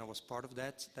happy, and I was part of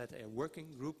that a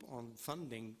working group on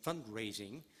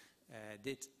fundraising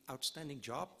did outstanding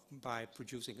job by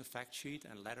producing a fact sheet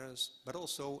and letters, but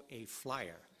also a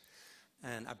flyer.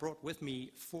 And I brought with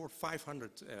me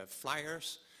 500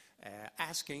 flyers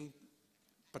asking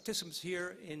participants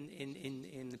here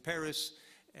in Paris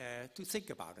to think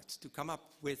about it, to come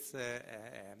up with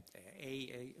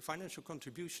a financial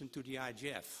contribution to the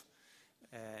IGF.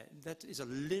 That is a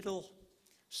little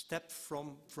step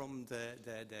from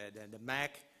the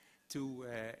MAC to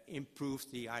improve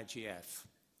the IGF.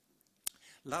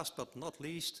 Last but not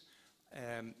least,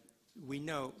 we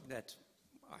know that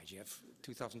IGF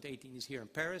 2018 is here in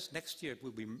Paris. Next year it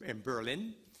will be in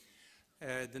Berlin.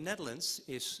 The Netherlands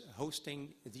is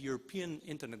hosting the European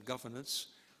Internet Governance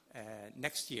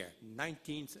next year,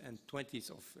 19th and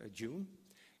 20th of June.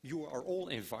 You are all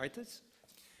invited.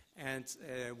 And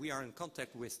we are in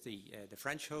contact with the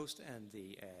French host and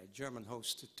the German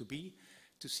host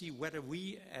to see whether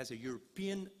we as a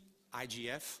European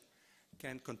IGF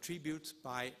can contribute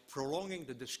by prolonging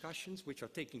the discussions which are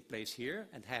taking place here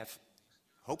and have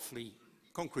hopefully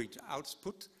concrete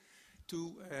output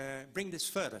to bring this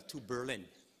further to Berlin.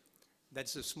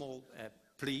 That's a small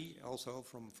plea also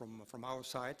from our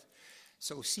side.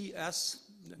 So see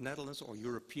us, the Netherlands or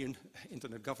European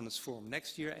Internet Governance Forum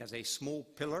next year as a small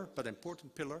pillar, but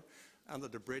important pillar, under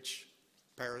the bridge,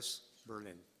 Paris,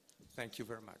 Berlin. Thank you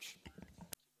very much.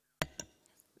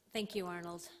 Thank you,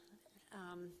 Arnold.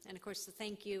 And of course, the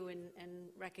thank you and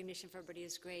recognition for everybody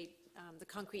is great. The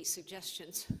concrete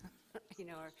suggestions,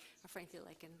 are frankly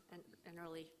like an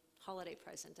early holiday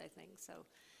present, I think. So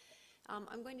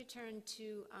I'm going to turn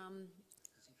to,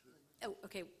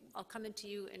 okay, I'll come into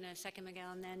you in a second,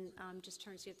 Miguel, and then just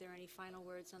turn to see if there are any final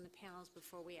words on the panels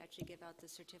before we actually give out the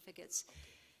certificates.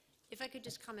 If I could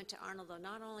just comment to Arnold, though,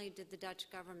 not only did the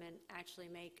Dutch government actually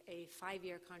make a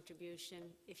 5-year contribution,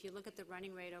 if you look at the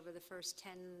running rate over the first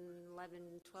 10, 11,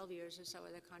 12 years or so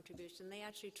of their contribution, they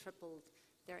actually tripled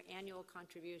their annual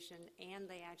contribution, and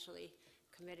they actually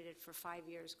committed it for 5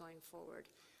 years going forward.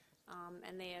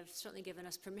 And they have certainly given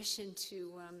us permission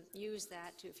to use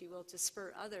that to, if you will, to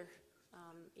spur other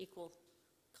equal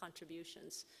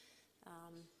contributions.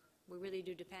 We really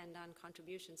do depend on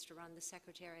contributions to run the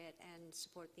Secretariat and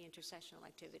support the intercessional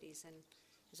activities. And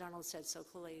as Arnold said so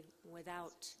clearly,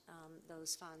 without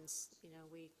those funds,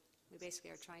 we basically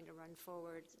are trying to run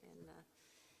forward and,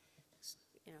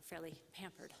 fairly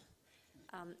hampered.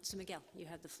 So Miguel, you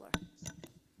have the floor.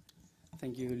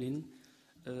 Thank you, Lynn.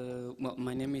 Well,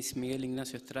 my name is Miguel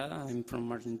Ignacio Estrada. I'm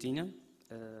from Argentina.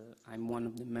 I'm one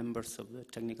of the members of the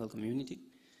technical community.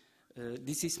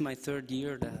 This is my third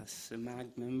year as a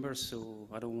MAG member, so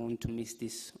I don't want to miss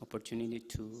this opportunity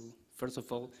to, first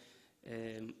of all,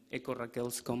 echo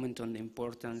Raquel's comment on the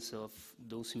importance of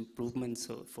those improvements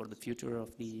for the future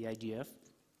of the IGF.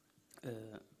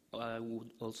 I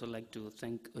would also like to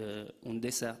thank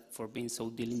UNDESA for being so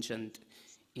diligent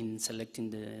in selecting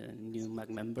the new MAG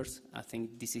members. I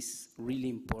think this is really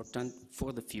important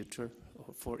for the future,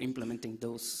 for implementing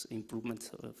those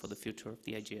improvements for the future of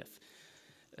the IGF.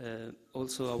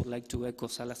 Also, I would like to echo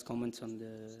Salah's comments on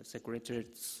the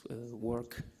Secretariat's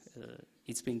work.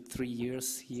 It's been 3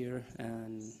 years here,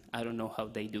 and I don't know how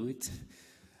they do it.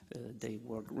 They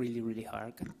work really, really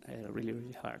hard, really,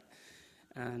 really hard.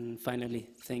 And finally,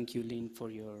 thank you, Lynn, for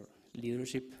your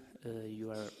leadership.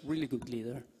 You are a really good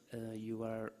leader. You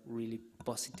are really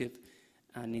positive,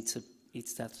 and it's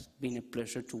been a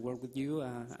pleasure to work with you.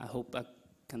 I hope I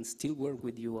can still work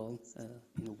with you all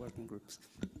in the working groups.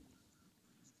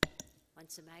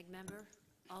 Once a MAG member,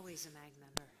 always a MAG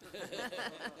member.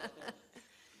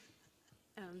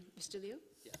 Mr. Liu?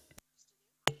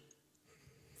 Yeah.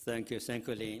 Thank you,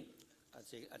 Lynn. I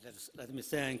think let me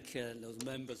thank those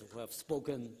members who have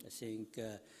spoken. I think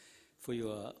for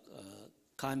your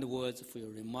kind words, for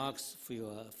your remarks, for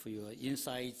your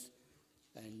insights,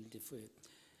 and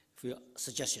for your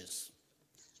suggestions.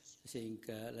 I think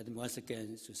let me once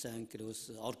again to thank those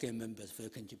outgoing members for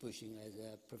your contribution. As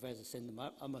Professor said,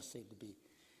 I must say to be,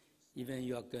 even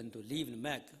you are going to leave the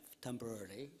MAG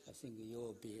temporarily, I think you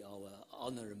will be our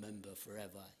honorary member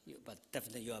forever. But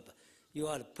definitely you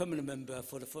are the permanent member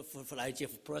for the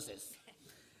IGF process.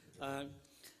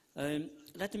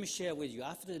 Let me share with you,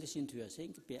 after listening to you, I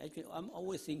think I'm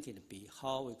always thinking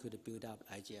how we could build up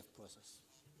IGF process.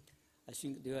 I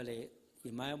think really,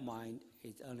 in my mind,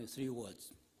 it's only 3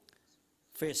 words.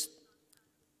 First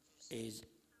is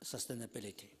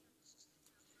sustainability.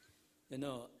 You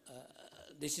know,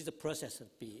 this is a process that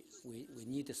we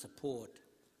need the support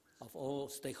of all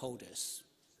stakeholders.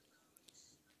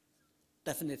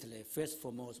 Definitely, first and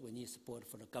foremost, we need support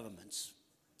from the governments.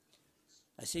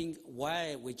 I think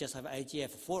why we just have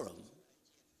IGF forum,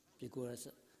 because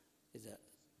it's a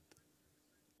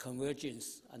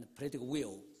convergence and political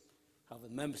will of the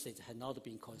member states had not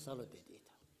been consolidated.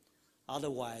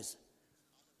 Otherwise,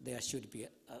 there should be an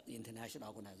international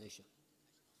organization.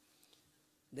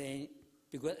 Then,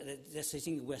 because I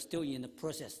think we're still in the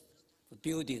process of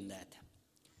building that.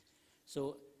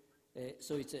 So it's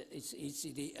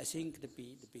I think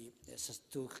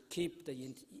to keep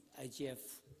the IGF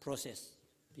process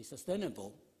be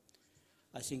sustainable,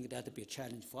 I think that will be a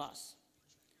challenge for us.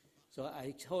 So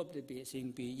I hope that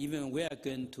even we are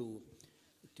going to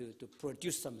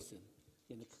produce something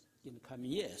in the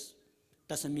coming years,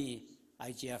 doesn't mean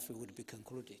IGF would be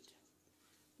concluded.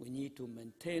 We need to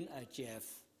maintain IGF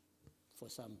for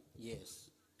some years,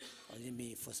 or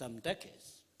maybe for some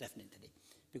decades, definitely,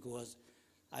 because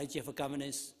IGF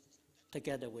governance,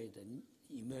 together with the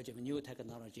emerging of new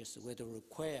technologies, will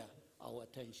require our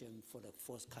attention for the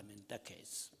forthcoming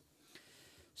decades.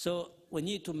 So we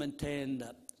need to maintain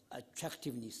the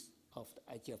attractiveness of the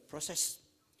IGF process,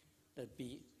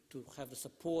 to have the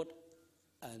support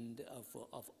and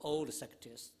of all the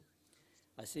sectors.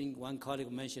 I think one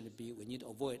colleague mentioned we need to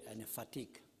avoid any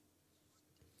fatigue.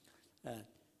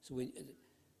 To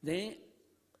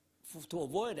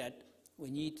avoid that, we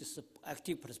need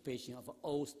active participation of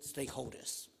all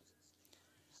stakeholders,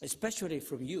 especially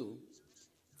from you,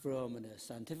 from the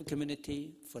scientific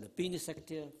community, from the business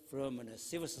sector, from the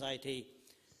civil society,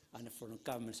 and from the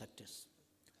government sectors.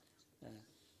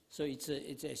 So it's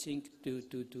I think to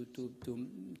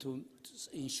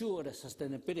ensure the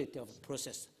sustainability of the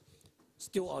process,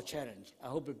 still our challenge. I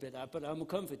hope but I'm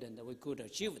confident that we could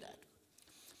achieve that.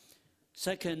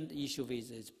 Second issue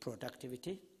is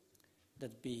productivity.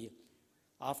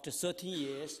 After 13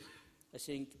 years, I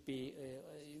think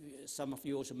some of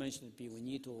you also mentioned we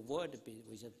need to avoid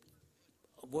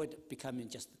becoming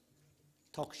just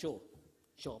talk shop,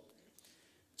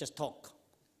 just talk.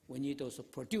 We need to also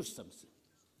produce something.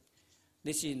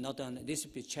 This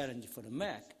will be a challenge for the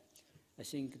MAG. I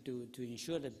think to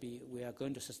ensure that we are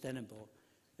going to sustainable,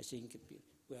 I think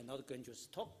we are not going to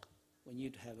just talk. We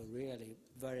need to have a really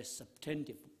very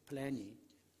substantive planning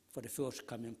for the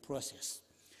forthcoming process.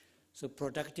 So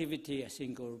productivity, I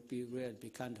think, will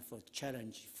be kind of a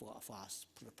challenge for us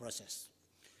for the process.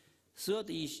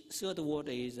 Third word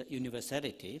is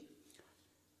universality.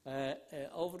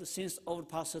 Over the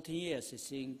past 13 years, I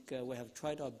think we have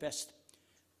tried our best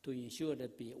to ensure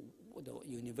that the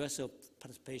universal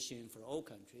participation for all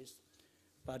countries,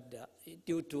 but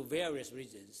due to various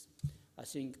reasons, I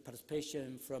think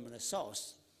participation from the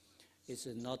South is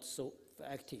not so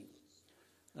active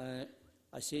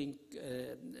I think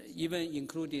even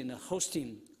including the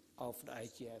hosting of the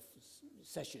IGF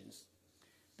sessions,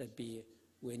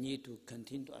 we need to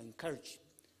continue to encourage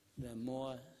the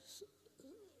more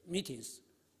meetings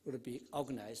will be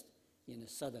organized in the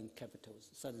southern capitals,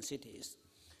 southern cities.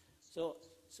 So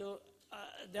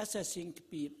that's, I think,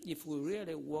 if we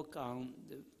really work on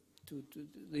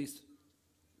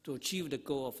to achieve the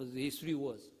goal of these 3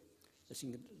 words, I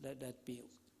think that be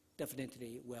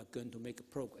definitely we are going to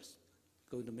make progress.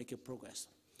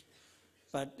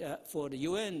 But for the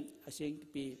UN, I think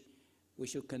we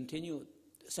should continue.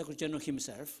 The Secretary General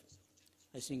himself,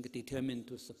 I think, determined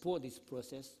to support this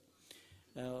process.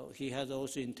 He has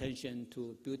also intention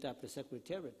to build up the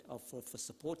secretariat for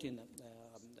supporting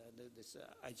this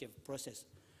IGF process.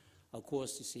 Of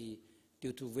course, you see,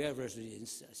 due to various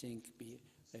reasons, I think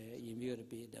in view of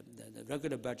the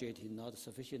regular budget is not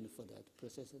sufficient for that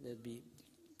process. There'll be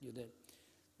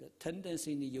the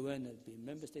tendency in the UN will be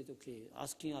member states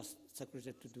asking us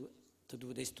secretary to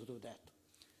do this, to do that,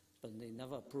 but they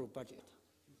never approve budget.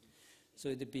 So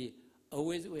it'll be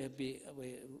always rely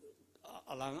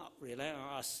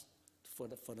on us for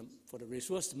the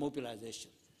resource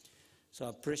mobilization. So I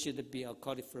appreciate our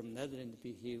colleague from Netherlands.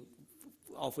 He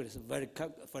offered us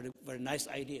very nice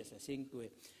ideas. I think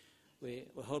we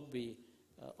hope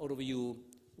all of you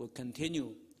will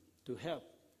continue to help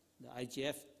the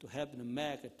IGF, to help the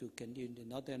MAG to continue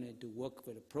not only to work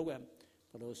with the program,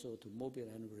 but also to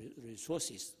mobilize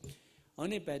resources.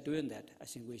 Only by doing that, I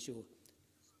think we should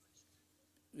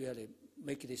really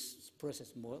make this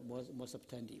process more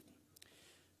substantive.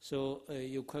 So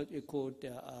you could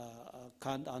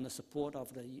count on the support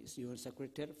of the UN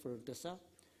Secretary for DESA.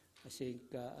 I think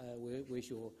we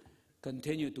should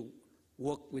continue to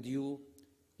work with you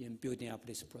in building up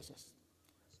this process.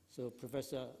 So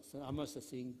Professor Amos, I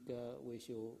think we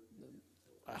should,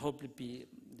 I hope the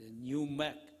new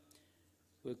MAC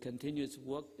will continue its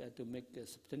work to make a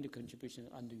substantive contribution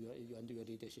under your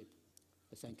leadership.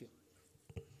 Thank you.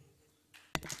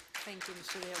 Thank you,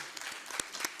 Mr. Liu.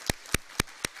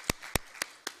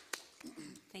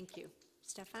 Thank you.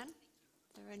 Stefan,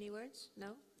 are there any words?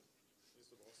 No?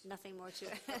 Nothing more to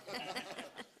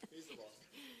He's the boss.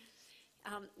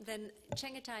 Then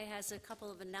Chengetai has a couple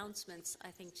of announcements,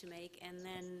 I think, to make, and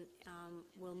then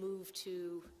we'll move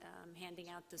to handing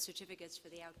out the certificates for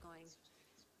the outgoing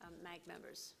MAG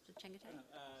members. So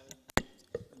Chengetai?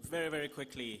 Very, very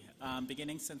quickly,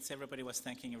 beginning since everybody was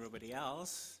thanking everybody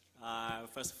else,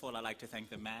 first of all, I'd like to thank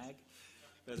the MAG.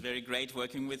 It was very great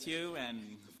working with you,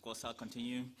 and of course I'll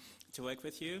continue to work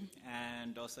with you,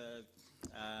 and also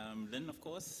Lynn, of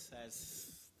course,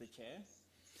 as the chair.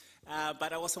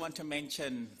 But I also want to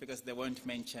mention, because they weren't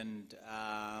mentioned,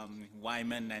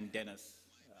 Wyman and Dennis.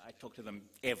 I talk to them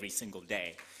every single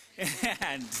day,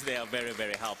 and they are very,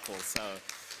 very helpful. So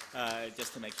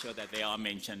just to make sure that they are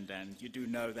mentioned, and you do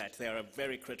know that they are a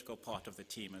very critical part of the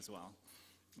team as well.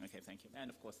 Okay, thank you. And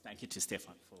of course, thank you to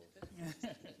Stefan for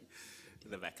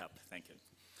the backup. Thank you.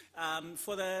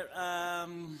 For the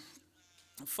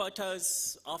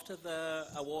photos after the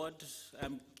award,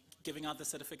 giving out the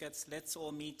certificates, let's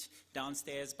all meet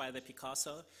downstairs by the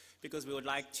Picasso, because we would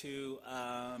like to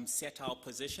set our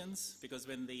positions, because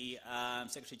when the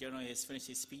Secretary General has finished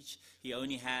his speech, he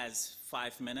only has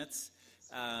 5 minutes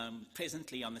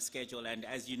presently on the schedule, and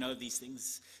as you know, these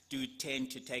things do tend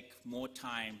to take more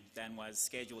time than was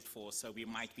scheduled for, so we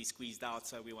might be squeezed out,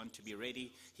 so we want to be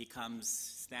ready. He comes,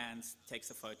 stands, takes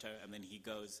a photo, and then he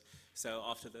goes. So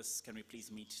after this, can we please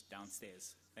meet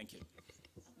downstairs? Thank you.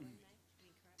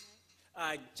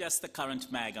 Just the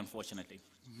current MAG, unfortunately.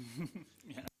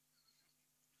 Yeah.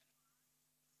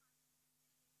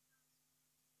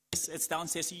 It's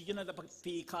downstairs. You know the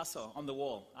Picasso on the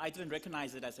wall. I didn't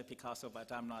recognize it as a Picasso, but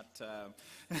I'm not...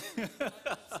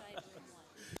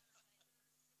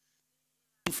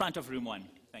 In front of room 1.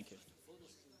 Thank you.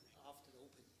 After the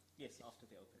opening. Yes, after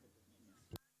the opening.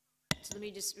 So let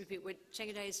me just repeat. What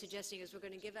Chengetai is suggesting is we're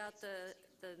going to give out the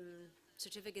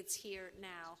certificates here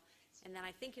now. And then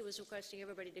I think he was requesting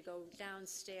everybody to go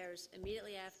downstairs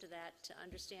immediately after that to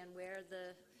understand where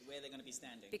they're going to be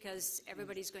standing. Because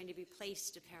everybody's going to be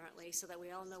placed, apparently, so that we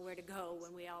all know where to go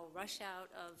when we all rush out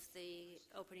of the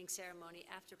opening ceremony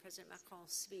after President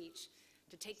Macron's speech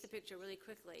to take the picture really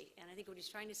quickly. And I think what he's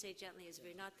trying to say gently is if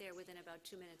you're not there within about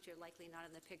 2 minutes, you're likely not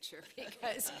in the picture,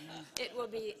 because it will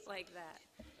be like that.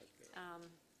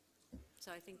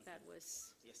 So I think that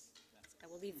was... Yes. I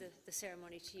will leave the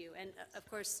ceremony to you. And, of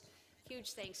course,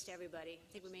 huge thanks to everybody.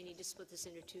 I think we may need to split this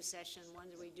into 2 sessions, one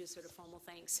where we do sort of formal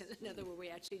thanks and another where we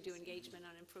actually do engagement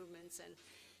on improvements. And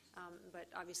But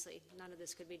obviously, none of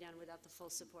this could be done without the full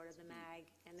support of the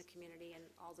MAG and the community and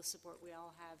all the support we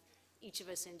all have, each of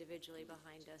us individually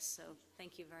behind us. So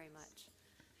thank you very much.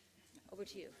 Over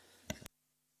to you.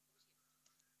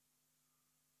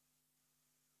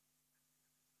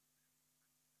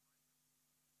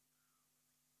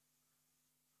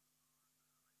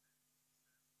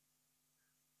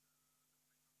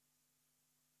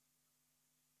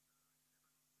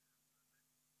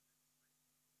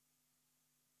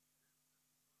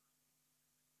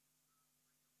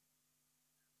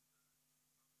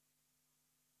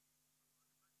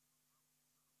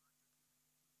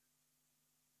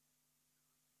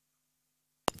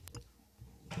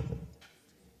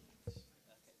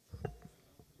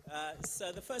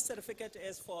 So the first certificate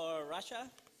is for Russia.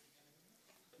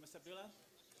 Mr. Abdullah,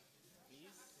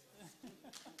 please.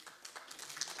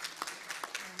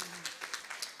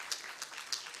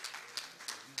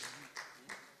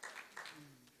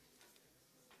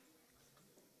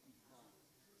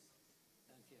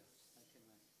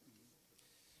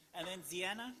 And then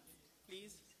Ziana,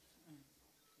 please.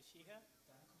 Is she here?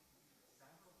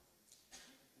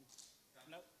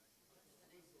 No.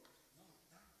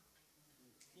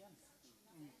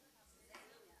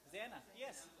 Ziana,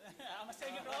 yes. Am I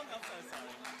saying it wrong? I'm so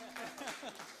sorry.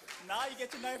 Now you get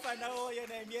to know if I know all your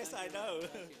name. Yes, I know.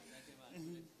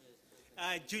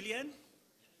 Julian.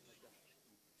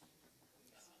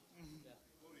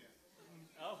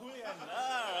 Oh, Julian.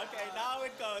 Oh, okay. Now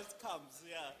it comes.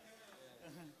 Yeah.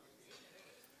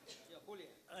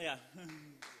 Oh, yeah.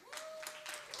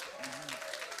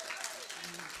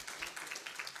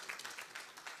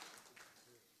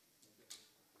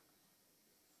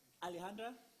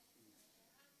 Alejandra.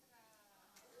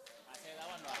 I say that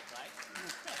one right?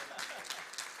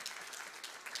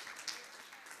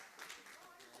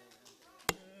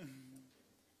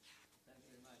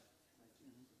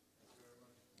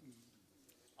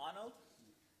 Arnold?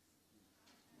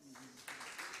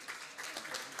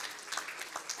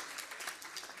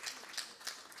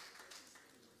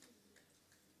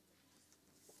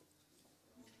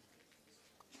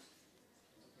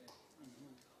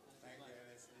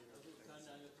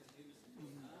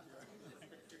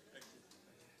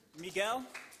 Miguel?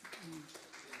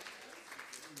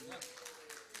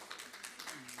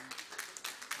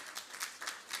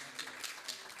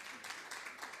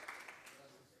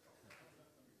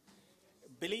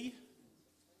 Billy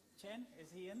Chen,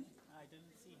 is he in? I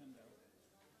didn't see him though.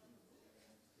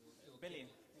 Billy,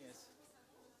 yes.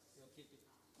 Okay,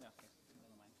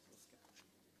 never mind. Let's skip.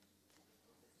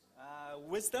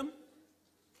 Wisdom?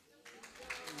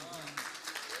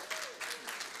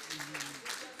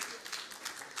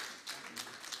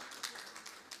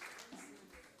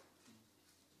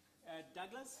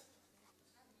 Douglas?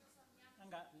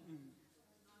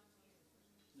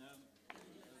 No.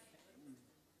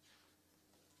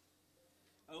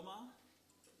 Omar?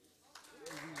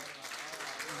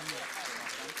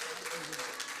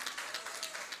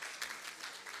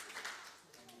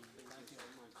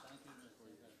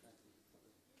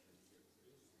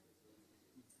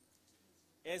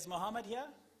 Is Mohammed here?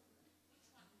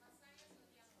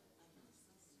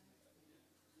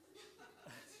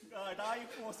 Oh, now you're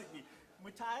forcing me.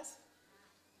 Mutaz?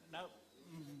 No.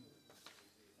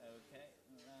 Okay.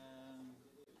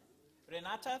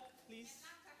 Renata, please.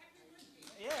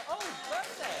 Yeah. Oh,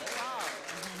 birthday. Wow.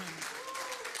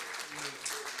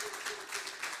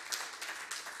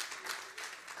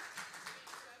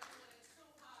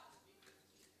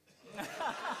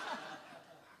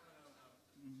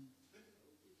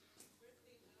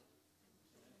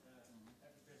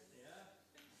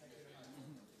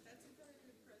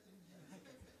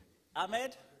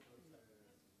 Ahmed?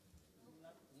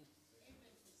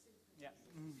 Yeah.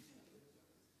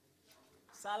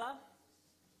 Salah?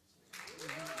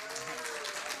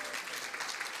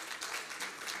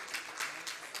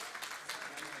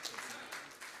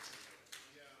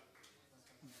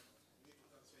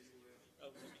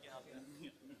 Oh, Miguel.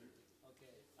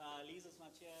 Okay. Lisa's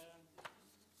not here.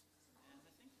 And I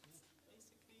think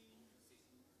basically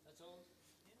that's all.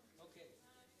 Yeah. Okay.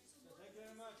 So thank you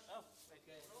very much. Oh,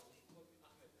 okay.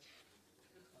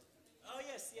 Oh,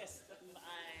 yes, yes.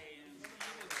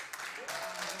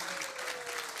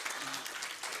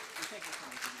 Take this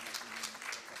one.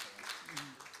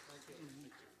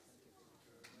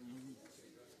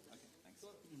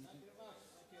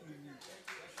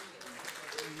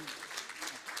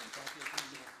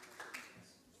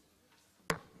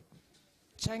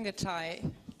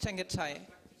 Changatai,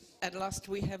 at last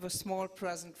we have a small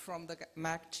present from the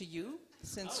MAC to you,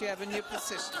 since you have a new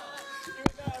position. Thank you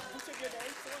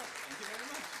very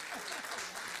much.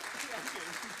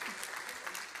 Thank you.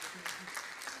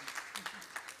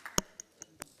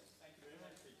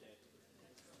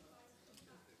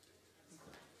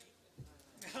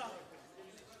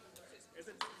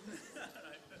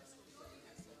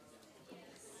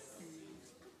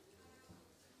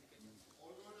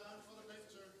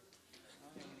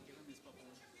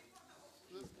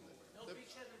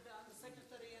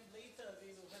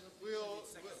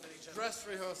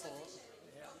 rehearsal.